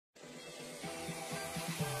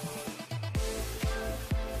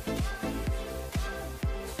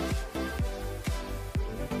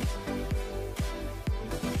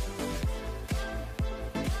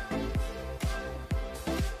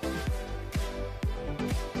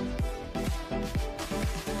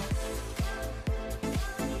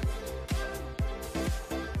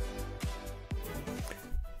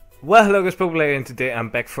Well, hello guys, Populator, and today I'm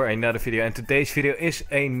back for another video, and today's video is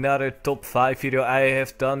another top 5 video. I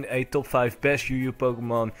have done a top 5 best UU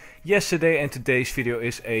Pokemon yesterday, and today's video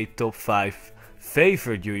is a top 5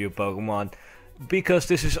 favorite UU Pokemon. Because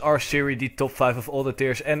this is our series, the top 5 of all the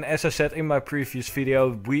tiers, and as I said in my previous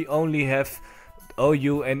video, we only have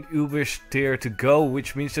OU and Uber's tier to go,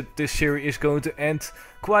 which means that this series is going to end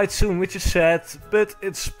quite soon, which is sad, but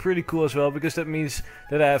it's pretty cool as well, because that means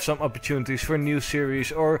that I have some opportunities for new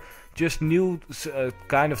series or just new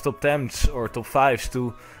kind of top 10s or top 5s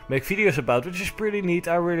to make videos about, which is pretty neat.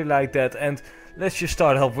 I really like that, and let's just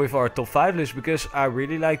start off with our top 5 list, because I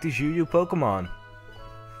really like these UU Pokemon.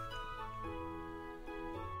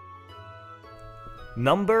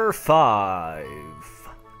 Number 5.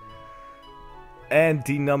 And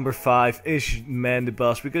the number 5 is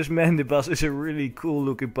Mandibuzz, because Mandibuzz is a really cool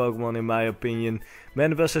looking Pokemon in my opinion.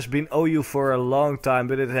 Mandibuzz has been OU for a long time,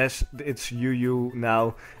 but it's UU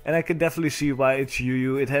now, and I can definitely see why it's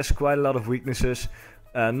UU. It has quite a lot of weaknesses,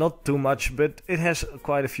 not too much, but it has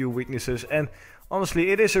quite a few weaknesses, and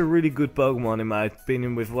honestly it is a really good Pokemon in my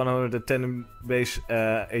opinion, with 110 base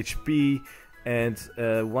HP and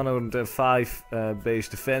 105 base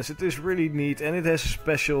defense. It is really neat, and it has a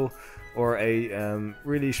special or a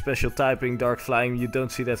really special typing, Dark Flying. You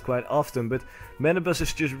don't see that quite often, but Mandibuzz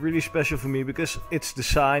is just really special for me because its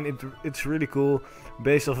design, it's really cool,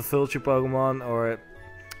 based off a Vulture Pokemon, or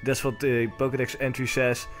that's what the Pokédex entry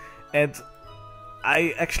says. And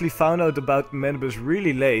I actually found out about Mandibuzz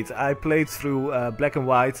really late. I played through Black and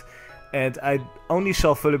White, and I only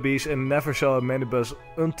saw Vullabies and never saw a Mandibuzz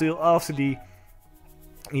until after the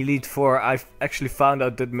Elite Four. I actually found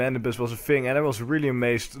out that Mandibuzz was a thing, and I was really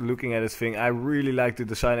amazed looking at this thing. I really liked the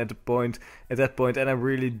design at that point, and I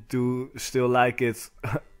really do still like it.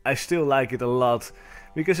 I still like it a lot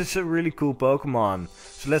because it's a really cool Pokemon.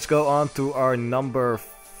 So let's go on to our number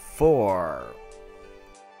 4.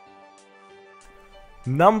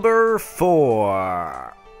 Number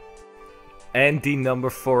 4. And the number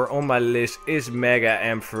 4 on my list is Mega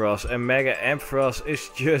Ampharos, and Mega Ampharos is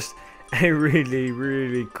just a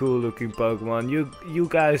really cool looking Pokemon. You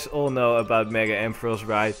guys all know about Mega Ampharos,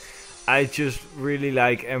 right? I just really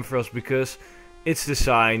like Ampharos because its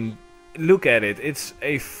design, look at it, it's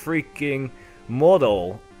a freaking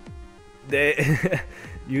model.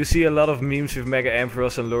 You see a lot of memes with Mega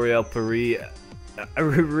Ampharos and L'Oreal Paris. I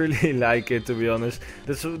really like it, to be honest.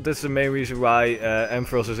 That's the main reason why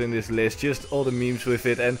Ampharos is in this list, just all the memes with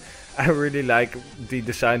it. And I really like the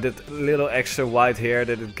design, that little extra white hair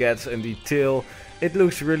that it gets, and the tail. It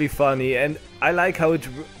looks really funny, and I like how it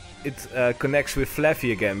connects with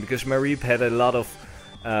Fluffy again, because Mareep had a lot of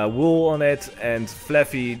wool on it, and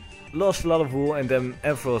Fluffy lost a lot of wool, and then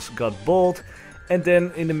Ampharos got bald, and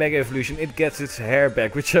then in the Mega Evolution it gets its hair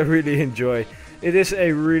back, which I really enjoy. It is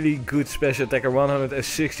a really good special attacker,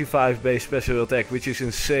 165 base special attack, which is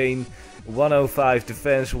insane. 105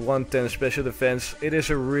 defense, 110 special defense. It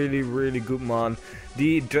is a really good mon.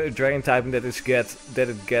 The dragon typing that it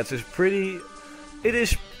gets is pretty. It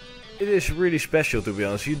is really special, to be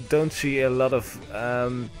honest. You don't see a lot of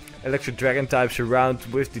electric dragon types around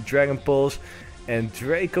with the Dragon Pulse and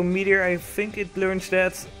Draco Meteor. I think it learns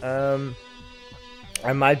that.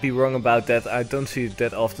 I might be wrong about that. I don't see it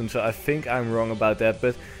that often, so I think I'm wrong about that.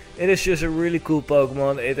 But it is just a really cool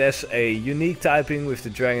Pokemon. It has a unique typing with the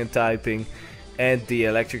Dragon typing and the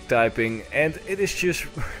Electric typing. And it is just...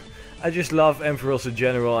 I just love Ampharos in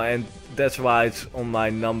general, and that's why it's on my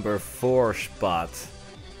number 4 spot.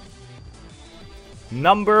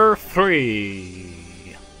 Number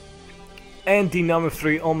 3. And the number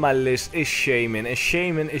 3 on my list is Shaymin. And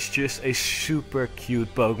Shaymin is just a super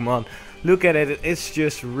cute Pokemon. Look at it, it's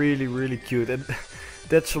just really cute. And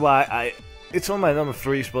that's why it's on my number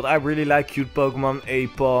 3 spot. I really like cute Pokemon,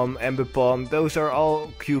 Aipom, Ambipom. Those are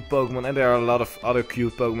all cute Pokemon, and there are a lot of other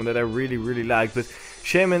cute Pokemon that I really like. But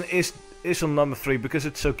Shaymin is on number 3 because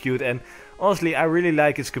it's so cute, and honestly I really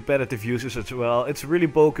like its competitive uses as well. It's really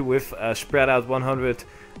bulky with spread out 100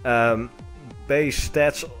 base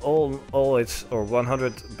stats, all its, or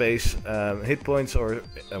 100 base hit points, or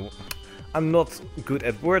I'm not good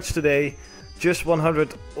at words today. Just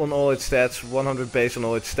 100 on all its stats, 100 base on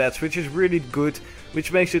all its stats, which is really good,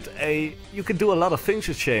 which makes it you can do a lot of things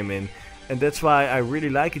with Shaymin, and that's why I really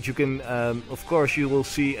like it. You can, of course, you will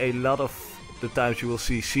see a lot of the times you will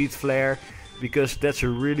see Seed Flare, because that's a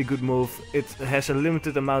really good move. It has a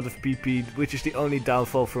limited amount of PP, which is the only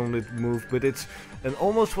downfall from the move, but it's an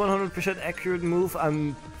almost 100% accurate move.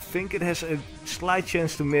 I think it has a slight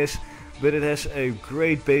chance to miss, but it has a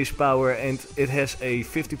great base power, and it has a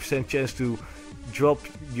 50% chance to drop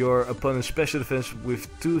your opponent's special defense with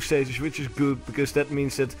 2 stages, which is good because that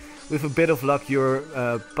means that with a bit of luck your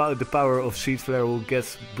the power of Seed Flare will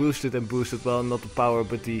get boosted and boosted. Well, not the power,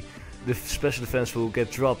 but the special defense will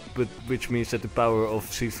get dropped, but which means that the power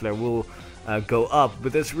of Seed Flare will go up.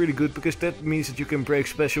 But that's really good because that means that you can break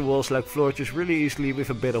special walls like Florges really easily with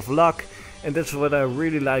a bit of luck, and that's what I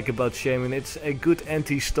really like about Shaymin. It's a good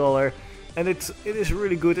anti-staller, and it is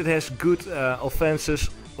really good. It has good offensive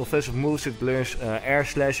moves. It learns Air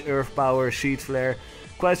Slash, Earth Power, Seed Flare,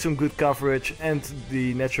 quite some good coverage, and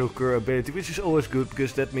the Natural Cure ability, which is always good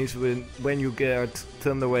because that means when you get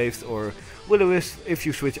Thunder Waved or Will-O-Wisp, if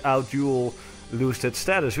you switch out, you will lose that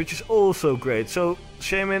status, which is also great. So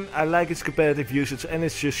Shaymin, I like its competitive usage, and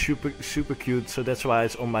it's just super cute, so that's why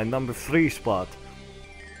it's on my number 3 spot.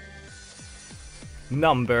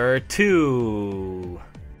 Number 2.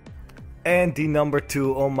 And the number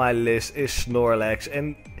 2 on my list is Snorlax,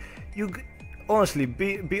 and you honestly,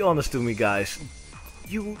 be honest to me, guys.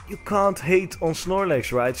 You can't hate on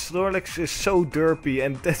Snorlax, right? Snorlax is so derpy,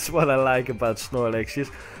 and that's what I like about Snorlax.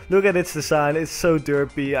 Just look at its design, it's so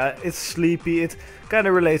derpy, it's sleepy, it kind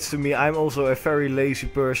of relates to me. I'm also a very lazy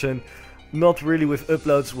person, not really with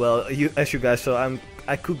uploads. Well, as you guys saw,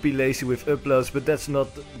 I could be lazy with uploads, but that's not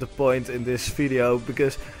the point in this video,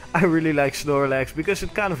 because I really like Snorlax, because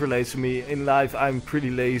it kind of relates to me. In life, I'm pretty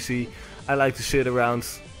lazy. I like to sit around,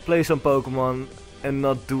 play some Pokemon, and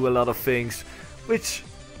not do a lot of things, which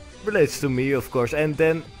relates to me, of course. And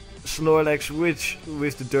then Snorlax, which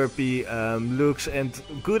with the derpy looks and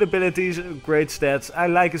good abilities, great stats. I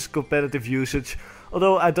like its competitive usage,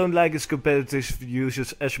 although I don't like its competitive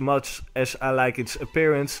usage as much as I like its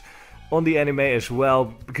appearance on the anime as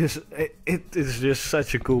well, because it is just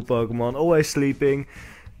such a cool Pokemon, always sleeping.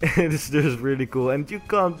 It's just really cool, and you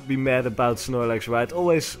can't be mad about Snorlax, right?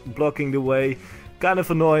 Always blocking the way. Kind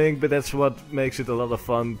of annoying, but that's what makes it a lot of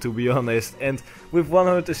fun, to be honest. And with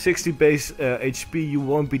 160 base HP, you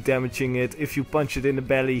won't be damaging it. If you punch it in the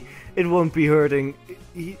belly, it won't be hurting.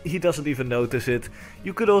 He doesn't even notice it.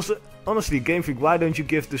 You could also, honestly, Game Freak, why don't you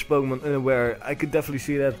give this Pokemon Unaware? I could definitely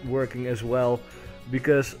see that working as well,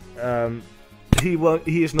 because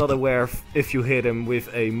he is not aware if you hit him with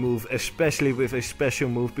a move, especially with a special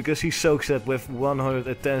move, because he soaks that with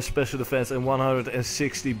 110 special defense and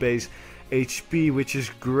 160 base HP, which is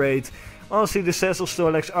great. Honestly, the stats of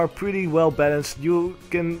Snorlax are pretty well balanced. You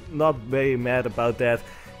can not be mad about that.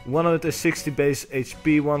 160 base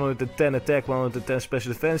HP, 110 attack, 110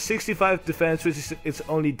 special defense, 65 defense, which is its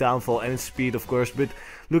only downfall, and its speed, of course. But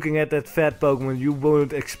looking at that fat Pokemon, you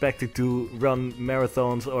won't expect it to run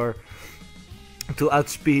marathons or to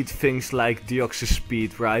outspeed things like Deoxys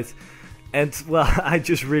speed, right? And well, I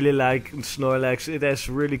just really like Snorlax. It has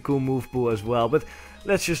really cool move pool as well, but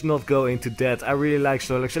let's just not go into that. I really like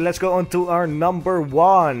Snorlax. So let's go on to our number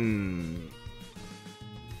 1.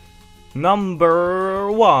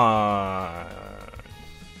 Number 1.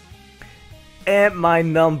 And my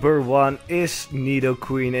number 1 is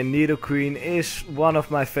Nidoqueen. And Nidoqueen is one of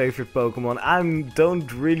my favorite Pokemon. I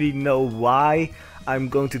don't really know why. I'm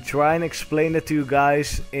going to try and explain it to you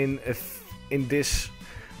guys in this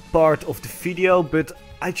part of the video. But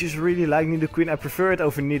I just really like Nidoqueen. I prefer it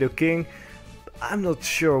over Nidoking. I'm not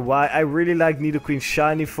sure why. I really like Nidoqueen's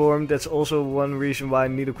shiny form. That's also one reason why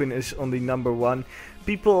Nidoqueen is on the number 1.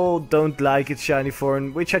 People don't like its shiny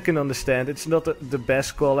form, which I can understand. It's not the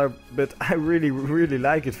best color, but I really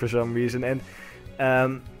like it for some reason. And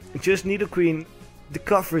just Nidoqueen, the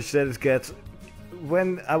coverage that it gets.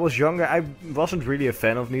 When I was younger, I wasn't really a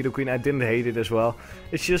fan of Nidoqueen. I didn't hate it as well.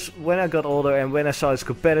 It's just when I got older and when I saw its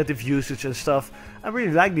competitive usage and stuff, I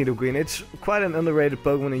really like Nidoqueen. It's quite an underrated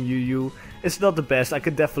Pokemon in UU. It's not the best, I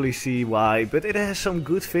can definitely see why, but it has some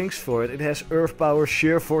good things for it. It has Earth Power,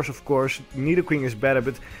 Sheer Force, of course. Nidoqueen is better,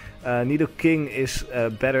 but Nidoking is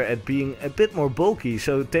better at being a bit more bulky.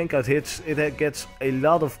 So tank out hits, it gets a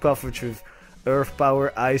lot of coverage with Earth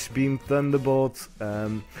Power, Ice Beam, Thunderbolt,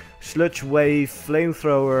 Sludge Wave,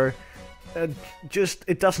 Flamethrower. Just,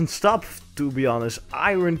 it doesn't stop, to be honest.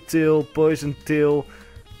 Iron Tail, Poison Tail,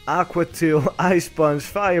 Aqua Tail, Ice Punch,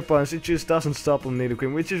 Fire Punch. It just doesn't stop on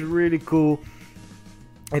Nidoqueen, which is really cool.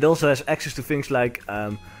 It also has access to things like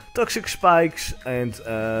Toxic Spikes and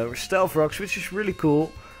Stealth Rocks, which is really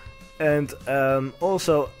cool. And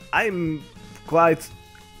also, I'm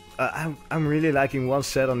really liking one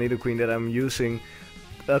set on Nidoqueen that I'm using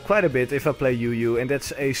quite a bit if I play UU, and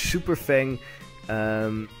that's a Super Fang,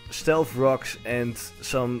 Stealth Rocks, and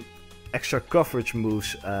some extra coverage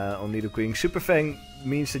moves on Nidoqueen. Super Fang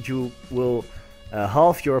means that you will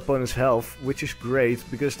halve your opponent's health, which is great,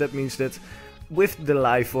 because that means that with the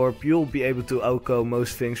Life Orb you'll be able to OHKO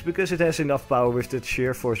most things because it has enough power with the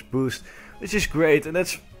Sheer Force boost, which is great, and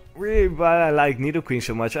that's really why I like Nidoqueen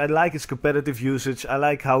so much. I like its competitive usage, I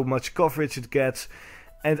like how much coverage it gets,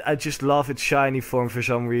 and I just love its shiny form for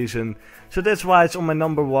some reason. So that's why it's on my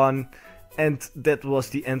number 1, and that was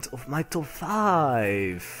the end of my top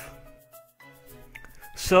 5.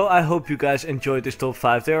 So I hope you guys enjoyed this top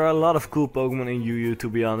 5. There are a lot of cool Pokemon in UU, to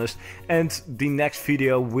be honest. And the next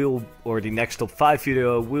video will, or the next top 5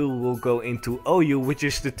 video will go into OU, which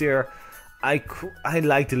is the tier I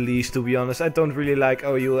like the least, to be honest. I don't really like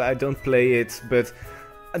OU, I don't play it, but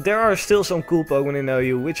there are still some cool Pokemon in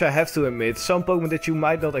OU, which I have to admit. Some Pokemon that you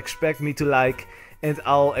might not expect me to like, and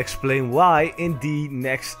I'll explain why in the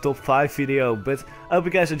next top 5 video. But I hope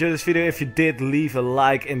you guys enjoyed this video. If you did, leave a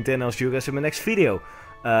like, and then I'll see you guys in my next video.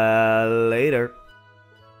 Later.